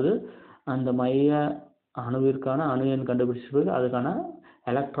 மூணாவது அந்த மைய அணுவிற்கான அணு எண் கண்டுபிடிச்சதுக்கு அதுக்கான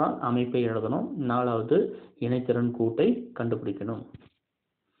எலக்ட்ரான் அமைப்பை எழுதணும், நாலாவது இணைத்திறன் கூட்டை கண்டுபிடிக்கணும்.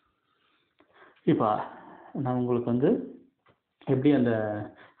 இப்போ நான் உங்களுக்கு வந்து எப்படி அந்த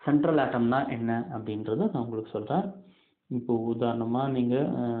சென்ட்ரல் ஆட்டம்னா என்ன அப்படின்றத நான் உங்களுக்கு சொல்கிறேன். இப்போ உதாரணமாக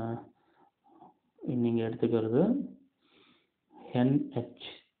நீங்கள் எடுத்துக்கிறது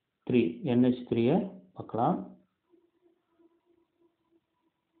NH3 பார்க்கலாம்.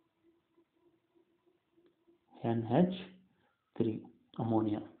 NH3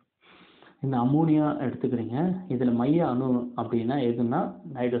 ammonia. இந்த அமோனியா எடுத்துக்கிறீங்க. இதில் மைய அணு அப்படின்னா எதுன்னா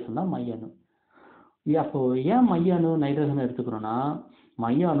நைட்ரஜன் தான் மைய அணு. அப்போ ஏன் மைய அணு நைட்ரஜன் எடுத்துக்கிறோன்னா,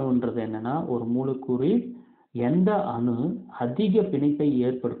 மைய அணுன்றது என்னன்னா ஒரு மூலக்கூறில் எந்த அணு அதிக பிணைப்பை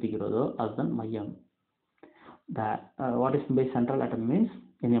ஏற்படுத்துகிறதோ அதுதான் மைய அணு. What is by central atom means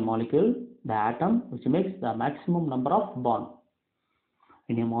in a molecule the atom which makes the maximum number of bond.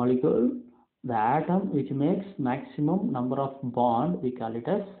 In a molecule the atom which makes maximum number of bond we call it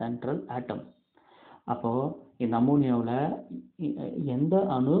as central atom. அப்போ இந்த அமோனியாவில் எந்த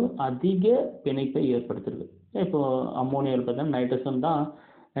அணு அதிக பிணைப்பை ஏற்படுத்துறது? இப்போ அமோனியாவில் பார்த்தா nitrogen தான்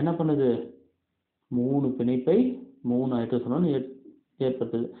என்ன பண்ணுது, 3 பிணைப்பை 3 ஹைட்ரஜனுடன்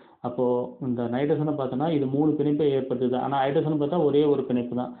ஏற்படுத்துது. அப்போது இந்த நைட்ரஜனை பார்த்தோன்னா இது 3 பிணைப்பை ஏற்படுத்துது. ஆனால் ஹைட்ரஜன் பார்த்தா ஒரே ஒரு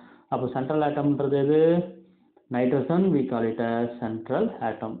பிணைப்பு தான். அப்போ சென்ட்ரல் ஆட்டம்ன்றது எது? Nitrogen. we call it as central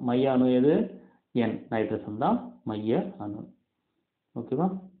atom. மைய அணு எது? N. நைட்ரஜன் தான் மைய அணு. ஓகேவா?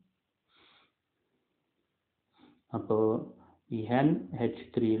 அப்போது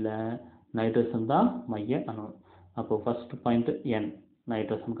NH3ல நைட்ரஜன் தான் மைய அணு. அப்போது ஃபர்ஸ்ட் பாயிண்ட் N,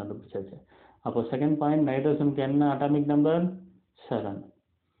 நைட்ரஜன் கண்டுபிடிச்சாச்சு. அப்போ செகண்ட் பாயிண்ட் நைட்ரஜனுக்கு என்ன அட்டாமிக் நம்பர்? 7.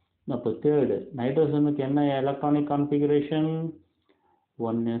 அப்போ தேர்டு நைட்ரஜனுக்கு என்ன electronic configuration?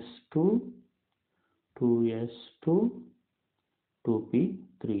 1s2 2s2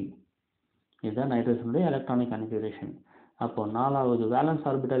 2p3. இதுதான் நைட்ரஜனுடைய எலக்ட்ரானிக் கான்ஃபிகரேஷன். அப்போ நாலாவது வேலன்ஸ்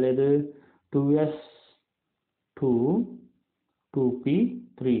ஆர்பிட்டல் எது? 2s2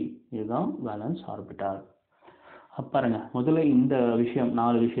 2p3. இதுதான் வேலன்ஸ் ஆர்பிட்டால். பாருங்க, முதல்ல இந்த விஷயம்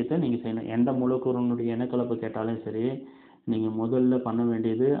 4 விஷயத்தை நீங்கள் செய்யணும். எந்த மூலக்கூறினுடைய இனக்கலப்பு கேட்டாலும் சரி, நீங்கள் முதல்ல பண்ண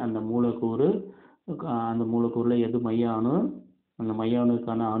வேண்டியது அந்த மூலக்கூறில் எது மைய அணு, அந்த மைய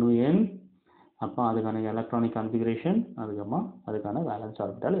அணுக்கான அணு எண், அப்போ அதுக்கான எலக்ட்ரானிக் கான்ஃபிகரேஷன், அதுக்கப்புறமா அதுக்கான வேலன்ஸ்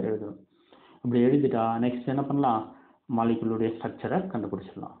ஆர்பிட்டால் எழுதணும். அப்படி எழுதிட்டா நெக்ஸ்ட் என்ன பண்ணலாம்? மாலிகுலுடைய ஸ்ட்ரக்சரை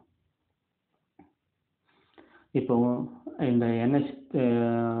கண்டுபிடிச்சிடலாம். இப்போ இந்த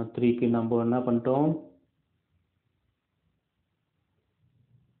NH3க்கு நம்ம என்ன பண்ணிட்டோம்?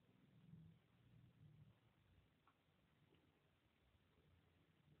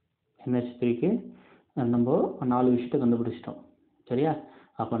 NH3க்கு நம்ம 4 விஷயத்தை கண்டுபிடிச்சிட்டோம். சரியா?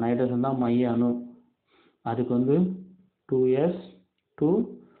 அப்போ நைட்ரஜன் தான் மைய அணு. அதுக்கு வந்து 2s2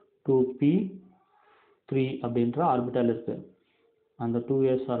 2p3 அப்படின்ற ஆர்பிட்டல் இருக்குது. அந்த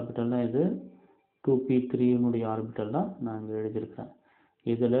 2s ஆர்பிட்டல் தான் இது. 2p3 ஆர்பிட்டல் தான் நான் இங்கே எழுதியிருக்கேன்.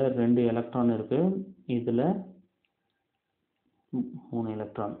 இதில் 2 எலக்ட்ரான் இருக்குது, இதில் 3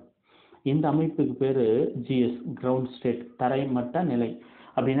 எலக்ட்ரான். இந்த அமைப்புக்கு பேர் GS, கிரவுண்ட் ஸ்டேட், தரைமட்ட நிலை.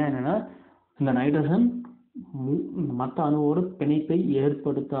 அப்படின்னா என்னென்னா, இந்த நைட்ரஜன் மற்ற அணுவோடு பிணைப்பை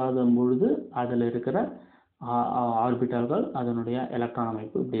ஏற்படுத்தாத பொழுது அதில் இருக்கிற ஆர்பிட்டால்கள் அதனுடைய எலக்ட்ரான்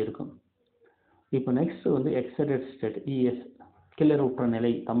அமைப்பு இப்படி இருக்கும். இப்போ நெக்ஸ்ட் வந்து எக்ஸைட்டட் ஸ்டேட், ES, கிளறுற்ற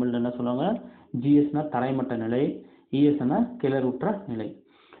நிலை. தமிழில் என்ன சொல்லுவாங்க? GSனா தரைமட்ட நிலை, ESனா கிளறுற்ற நிலை.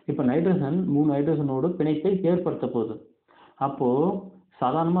 இப்போ நைட்ரஜன் 3 ஹைட்ரஜனோடு பிணைப்பை ஏற்படுத்த போகுது. அப்போது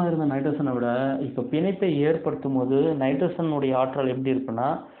சாதாரணமாக இருந்த நைட்ரஜனை விட இப்போ பிணைப்பை ஏற்படுத்தும் போது நைட்ரஜனுடைய ஆற்றல் எப்படி இருக்குன்னா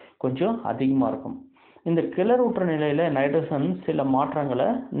கொஞ்சம் அதிகமாக இருக்கும். இந்த கிளறுற்ற நிலையில் நைட்ரஜன் சில மாற்றங்களை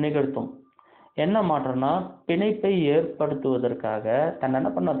நிகழ்த்தும். என்ன மாற்றம்னா, பிணைப்பை ஏற்படுத்துவதற்காக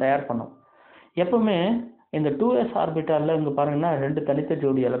தன்னை தயார் பண்ணும். எப்பவுமே இந்த 2s ஆர்பிட்டாலில் இங்கே பாருங்கன்னா 2 தனித்த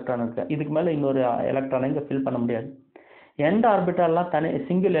ஜோடி எலக்ட்ரான் இருக்குது. இதுக்கு மேலே இன்னொரு எலக்ட்ரானை இங்கே ஃபில் பண்ண முடியாது. எந்த ஆர்பிட்டாலாம்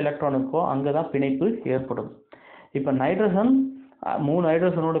சிங்கிள் எலக்ட்ரான் இருக்கோ அங்கே தான் பிணைப்பு ஏற்படும். இப்போ நைட்ரஜன் 3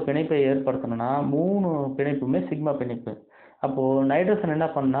 ஹைட்ரஜனோட பிணைப்பை ஏற்படுத்தணும்னா 3 பிணைப்புமே சிக்மா பிணைப்பு. அப்போது நைட்ரஜன் என்ன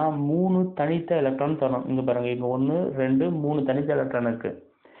பண்ணால் 3 தனித்த எலக்ட்ரான் தரணும். இங்கே பாருங்கள், இங்கே 1 2 3 தனித்த எலக்ட்ரான் இருக்குது.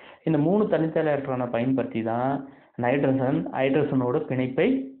 இந்த 3 தனித்த எலக்ட்ரானை பயன்படுத்தி தான் ஹைட்ரஜனோட பிணைப்பை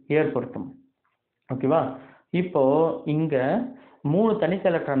ஏற்படுத்தும். ஓகேவா? இப்போது இங்கே 3 தனித்த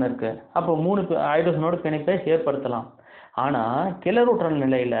எலக்ட்ரான் இருக்குது. அப்போ 3 ஹைட்ரஜனோட பிணைப்பை ஏற்படுத்தலாம். ஆனால் கிளறூட்டல்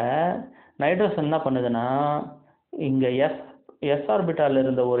நிலையில் நைட்ரஜன் என்ன பண்ணுதுன்னா இங்கே எஸ் ஆர்பிட்டாலில்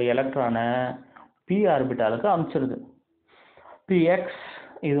இருந்த ஒரு எலக்ட்ரானை பி ஆர்பிட்டாலுக்கு அனுப்பிச்சிடுது. எக்ஸ்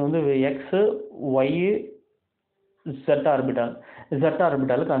இது வந்து எக்ஸு ஒய் Z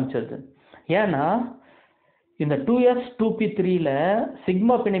ஆர்பிட்டாலுக்கு அனுப்பிச்சிடுது. ஏன்னா இந்த 2s 2p3ல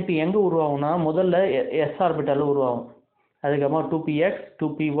சிக்மா பிணைப்பு எங்கே உருவாகும்னா முதல்ல எஸ் ஆர்பிட்டாலில் உருவாகும். அதுக்கப்புறமா 2px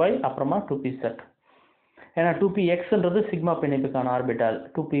 2py அப்புறமா 2pz. ஏன்னா 2pxன்றது சிக்மா பிணைப்புக்கான ஆர்பிட்டால்,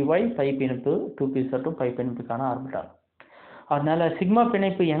 2py பை பிணைப்பு, 2pz பை பிணைப்புக்கான ஆர்பிட்டால். அதனால சிக்மா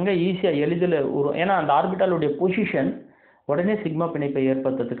பிணைப்பு எங்கே ஈஸியாக எளிதில் ஏன்னா அந்த ஆர்பிட்டாலுடைய பொசிஷன் உடனே சிக்மா பிணைப்பை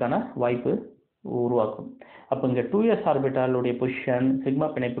ஏற்படுத்துறதுக்கான வாய்ப்பு உருவாக்கும். அப்போ இங்கே 2s ஆர்பிட்டாலுடைய பொசிஷன் சிக்மா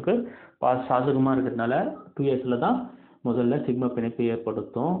பிணைப்புக்கு சாதகமாக இருக்கிறதுனால 2sல தான் முதல்ல சிக்மா பிணைப்பை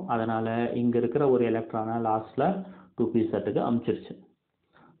ஏற்படுத்தும். அதனால் இங்கே இருக்கிற ஒரு எலக்ட்ரானை லாஸ்ட்டில் 2pzக்கு அனுப்பிச்சிருச்சு.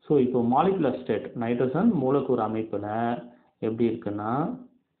 ஸோ இப்போ மாலிகுலர் ஸ்டேட் நைட்ரஜன் மூலக்கூறு அமைப்பில் எப்படி இருக்குன்னா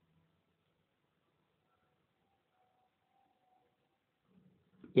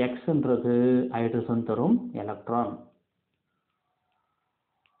எக்ஸ்ன்றது ஹைட்ரஜன் தரும் எலக்ட்ரான்,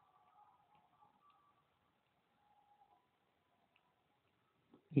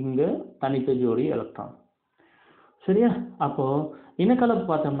 இங்கே தனித்த ஜோடி எலக்ட்ரான். சரியா? அப்போது இனக்கலப்பு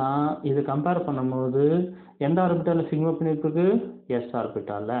பார்த்தோம்னா இது கம்பேர் பண்ணும்போது எந்த ஆர்பிட்டாலில் சிக்மா பிணைப்புக்கு எஸ்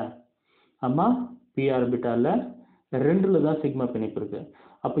ஆர்பிட்டாலில், ஆமாம் பி ஆர்பிட்டாலில் 2ல் தான் சிக்மா பிணைப்பு இருக்குது.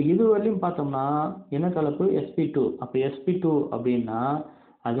 அப்போ இது வரையும் பார்த்தோம்னா இனக்கலப்பு sp2. அப்போ sp2 அப்படின்னா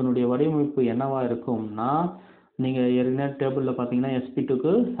அதனுடைய வடிவமைப்பு என்னவாக இருக்கும்னா நீங்கள் ஏற்கனவே டேபிளில் பார்த்தீங்கன்னா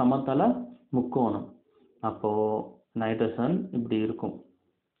sp2க்கு சமதள முக்கோணம். அப்போது நைட்ரஜன் இப்படி இருக்கும்,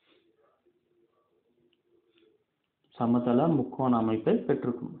 சமதள முக்கோண அமைப்பை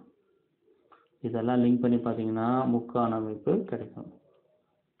பெற்றிருக்கும். இதெல்லாம் லிங்க் பண்ணி பார்த்தீங்கன்னா முக்கோண அமைப்பு கிடைக்கும்,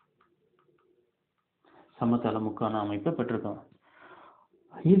 சமதள முக்கோண அமைப்பை பெற்றிருக்கும்.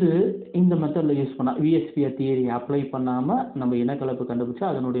 இது இந்த மெத்தடில் யூஸ் பண்ணால் VSEPR தியரி அப்ளை பண்ணாமல் நம்ம இனக்கலப்பு கண்டுபிடிச்சா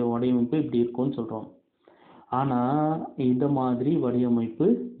அதனுடைய வடிவமைப்பு இப்படி இருக்கும்னு சொல்கிறோம். ஆனால் இந்த மாதிரி வடிவமைப்பு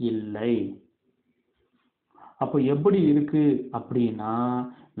இல்லை. அப்போ எப்படி இருக்கு அப்படின்னா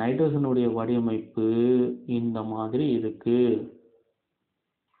நைட்ரஜனுடைய வடிவமைப்பு இந்த மாதிரி இருக்கு,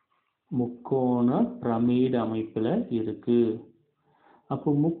 முக்கோண பிரமிடு அமைப்பில் இருக்கு. அப்போ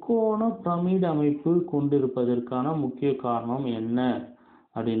முக்கோண பிரமிடு அமைப்பு கொண்டிருப்பதற்கான முக்கிய காரணம் என்ன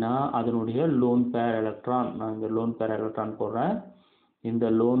அப்படின்னா அதனுடைய லோன் பேர் எலக்ட்ரான். நான் இந்த லோன் பேர் எலக்ட்ரான் போடுறேன். இந்த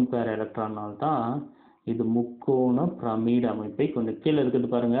லோன் பேர் எலக்ட்ரானால் தான் இது முக்கோண பிரமிடு அமைப்பை கொண்டு கீழே இருக்குது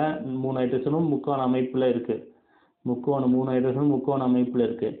பாருங்க. 3 ஹைட்ரஜனும் முக்கோண அமைப்பில் இருக்கு, 3 ஹைட்ரஜனும் முக்கோண அமைப்பில்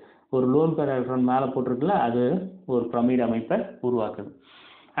இருக்கு. ஒரு லோன் பேர் எலக்ட்ரான் மேலே போட்டிருக்குல்ல, அது ஒரு பிரமிடு அமைப்பை உருவாக்குது.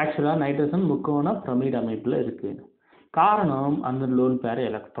 ஆக்சுவலாக நைட்ரஜன் முக்கோண பிரமிடு அமைப்பில் இருக்கு. காரணம் அந்த லோன் பேர்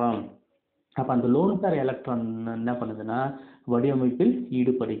எலக்ட்ரான். அப்போ அந்த லோன் பேர் எலக்ட்ரான் என்ன பண்ணுதுன்னா வடிவமைப்பில்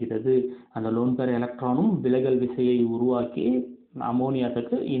ஈடுபடுகிறது. அந்த லோன் பேர் எலக்ட்ரானும் விலகல் விசையை உருவாக்கி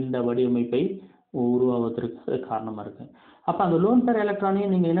அமோனியாத்துக்கு இந்த வடிவமைப்பை உருவாவதற்கு காரணமாக இருக்கு. அப்போ அந்த லோன் பேர்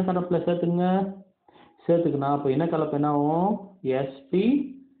எலக்ட்ரானையும் நீங்கள் இனக்கலப்பில் சேர்த்துக்குனா அப்போ இனக்கலப்பு என்ன ஆகும்?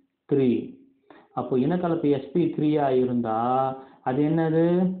 sp3. அப்போ இனக்கலப்பு sp3 இருந்தால் அது என்னது,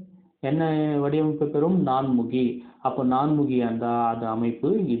 என்ன வடிவமைப்பு பெறும்? நான்முகி. அப்போ நான்முகியாக இருந்தால் அது அமைப்பு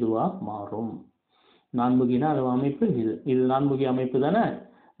இதுவாக மாறும். நான்முகினா அது அமைப்பு இது நான்முகி அமைப்பு தானே.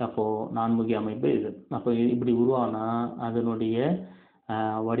 அப்போது நான்முகி அமைப்பு இது. அப்போ இப்படி உருவானா அதனுடைய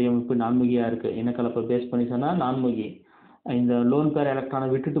வடிவமைப்பு நான்முகியாக இருக்குது. இனக்கலப்பை பேஸ் பண்ணி சொன்னால் நான்முகி. இந்த லோன் பேர் எலக்ட்ரானை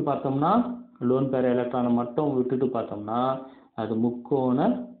விட்டுட்டு பார்த்தோம்னா, லோன் பேர் எலக்ட்ரானை மட்டும் விட்டுட்டு பார்த்தோம்னா அது முக்கோண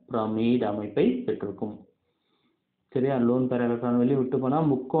பிரமிடு அமைப்பை பெற்றிருக்கும். சரியா? லோன் பேர் எலக்ட்ரான் வெளியே விட்டு போனால்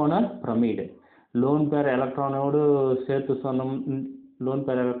முக்கோண பிரமிடு. லோன் பேர் எலக்ட்ரானோடு சேர்த்து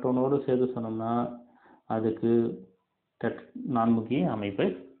சொன்னோம்னா அதுக்கு நான்முகி அமைப்பு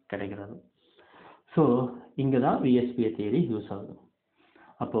கிடைக்கிறது. ஸோ இங்கே தான் VSEPR தியரி யூஸ் ஆகுது.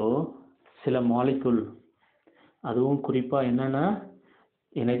 அப்போது சில மாலிகுல், அதுவும் குறிப்பாக என்னென்னா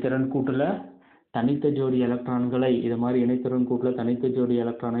இணைத்திறன் கூட்டில் தனித்த ஜோடி எலக்ட்ரான்களை, இது மாதிரி இணைத்திறன் கூட்டில் தனித்த ஜோடி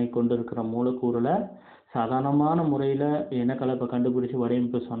எலக்ட்ரானை கொண்டு இருக்கிற மூலக்கூறில் சாதாரணமான முறையில் இனக்கலப்பை கண்டுபிடிச்சி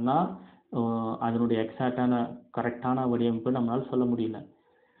வடிவமைப்பு சொன்னால் அதனுடைய எக்ஸாக்டான கரெக்டான வடிவமைப்பு நம்மளால் சொல்ல முடியல.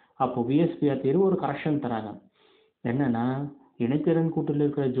 அப்போது VSEPR தியரி ஒரு கரெக்ஷன் தராங்க. என்னென்னா இணைத்திறன் கூட்டில்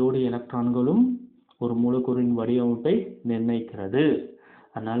இருக்கிற ஜோடி எலக்ட்ரான்களும் ஒரு மூலக்கூறின் வடிவமைப்பை நிர்ணயிக்கிறது.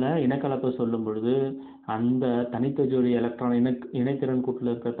 அதனால் இனக்கலப்பு சொல்லும் பொழுது அந்த தனித்த ஜோடி எலக்ட்ரான் இணைத்திறன்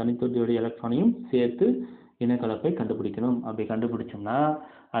கூட்டில் இருக்கிற தனித்த ஜோடி எலக்ட்ரானையும் சேர்த்து இனக்கலப்பை கண்டுபிடிக்கணும். அப்படி கண்டுபிடிச்சோம்னா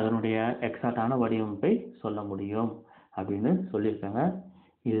அதனுடைய எக்ஸாக்டான வடிவமைப்பை சொல்ல முடியும் அப்படின்னு சொல்லியிருக்காங்க.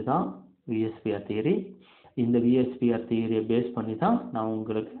 இதுதான் VSEPR தியரி. இந்த VSEPR தியரியை பேஸ் பண்ணி தான் நான்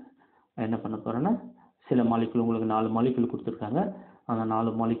உங்களுக்கு என்ன பண்ண போகிறேன்னா சில மாலிகுல், உங்களுக்கு 4 மாலிகுல் கொடுத்துருக்காங்க. அந்த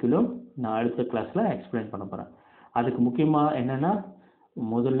 4 மாலிகுலும் நான் அடுத்த கிளாஸில் எக்ஸ்பிளைன் பண்ண போகிறேன். அதுக்கு முக்கியமாக என்னென்னா,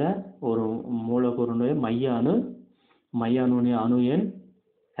 முதல்ல ஒரு மூலக்கூறுடைய மைய அணுடைய அணு எண்,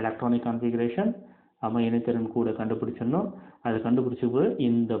 எலக்ட்ரானிக் கான்ஃபிகரேஷன், இணைத்திறன் கூட கண்டுபிடிச்சிடணும். அதை கண்டுபிடிச்ச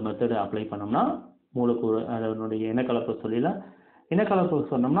இந்த மெத்தடை அப்ளை பண்ணோம்னா மூலக்கூறு அதனுடைய இனக்கலப்பை சொல்லிடலாம். இனக்கலப்பு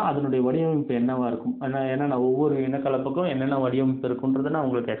சொன்னோம்னா அதனுடைய வடிவமைப்பு என்னவா இருக்கும், ஏன்னா நான் ஒவ்வொரு இனக்கலப்புக்கும் என்னென்ன வடிவமைப்பு இருக்குன்றதை நான்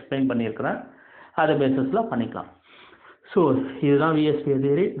உங்களுக்கு எக்ஸ்பிளைன் பண்ணியிருக்கிறேன். அதை பேசிஸில் பண்ணிக்கலாம். ஸோ இதுதான் VSEPR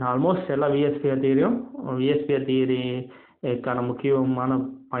தியரி. நான் ஆல்மோஸ்ட் எல்லா VSEPR தியரிக்கான முக்கியமான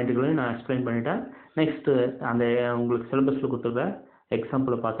பாயிண்ட்டுகளையும் நான் எக்ஸ்பிளைன் பண்ணிட்டேன். நெக்ஸ்ட்டு அந்த உங்களுக்கு சிலபஸில் கொடுத்துருக்க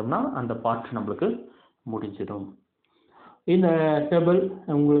எக்ஸாம்பிளை பார்த்தோம்னா அந்த பார்ட் நம்மளுக்கு முடிஞ்சிடும். இந்த டேபிள்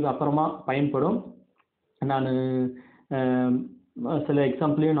உங்களுக்கு அப்புறமா பயன்படும். நான் சில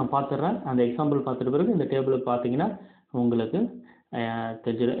எக்ஸாம்பிளையும் நான் பார்த்துட்றேன். அந்த எக்ஸாம்பிள் பார்த்துட்ட பிறகு இந்த டேபிளை பார்த்தீங்கன்னா உங்களுக்கு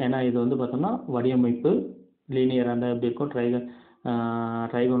தெரிஞ்சிடும். ஏன்னா இது வந்து பார்த்தோம்னா வடிவமைப்பு லீனியராக இருந்தால் எப்படி இருக்கும்,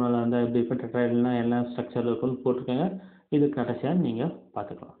 ட்ரைகோனலாக இருந்தால் எப்படி இருக்கும், டெட்ராய்டல்னால் எல்லாம் ஸ்ட்ரக்சரில் இருக்கும்னு போட்டிருக்காங்க. இது கடைசியாக நீங்கள்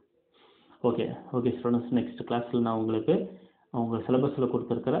பார்த்துக்கலாம். ஓகே ஸ்டூடெண்ட்ஸ், நெக்ஸ்ட் கிளாஸில் நான் உங்களுக்கு உங்கள் சிலபஸில்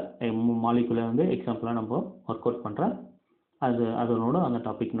கொடுத்துருக்கிற மாலிகுலை வந்து எக்ஸாம்பிளாக நம்ம ஒர்க் அவுட் பண்ணுறேன். அதனோட அந்த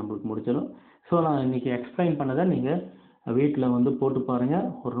டாபிக் நம்மளுக்கு முடிச்சிடும். ஸோ நான் இன்றைக்கி எக்ஸ்பிளைன் பண்ணதை நீங்கள் வீட்டில் வந்து போட்டு பாருங்கள்,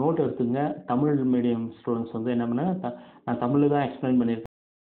 ஒரு நோட் எடுத்துங்க. தமிழ் மீடியம் ஸ்டூடெண்ட்ஸ் வந்து என்ன பண்ண, நான் தமிழில் தான் எக்ஸ்பிளைன் பண்ணியிருக்கேன்.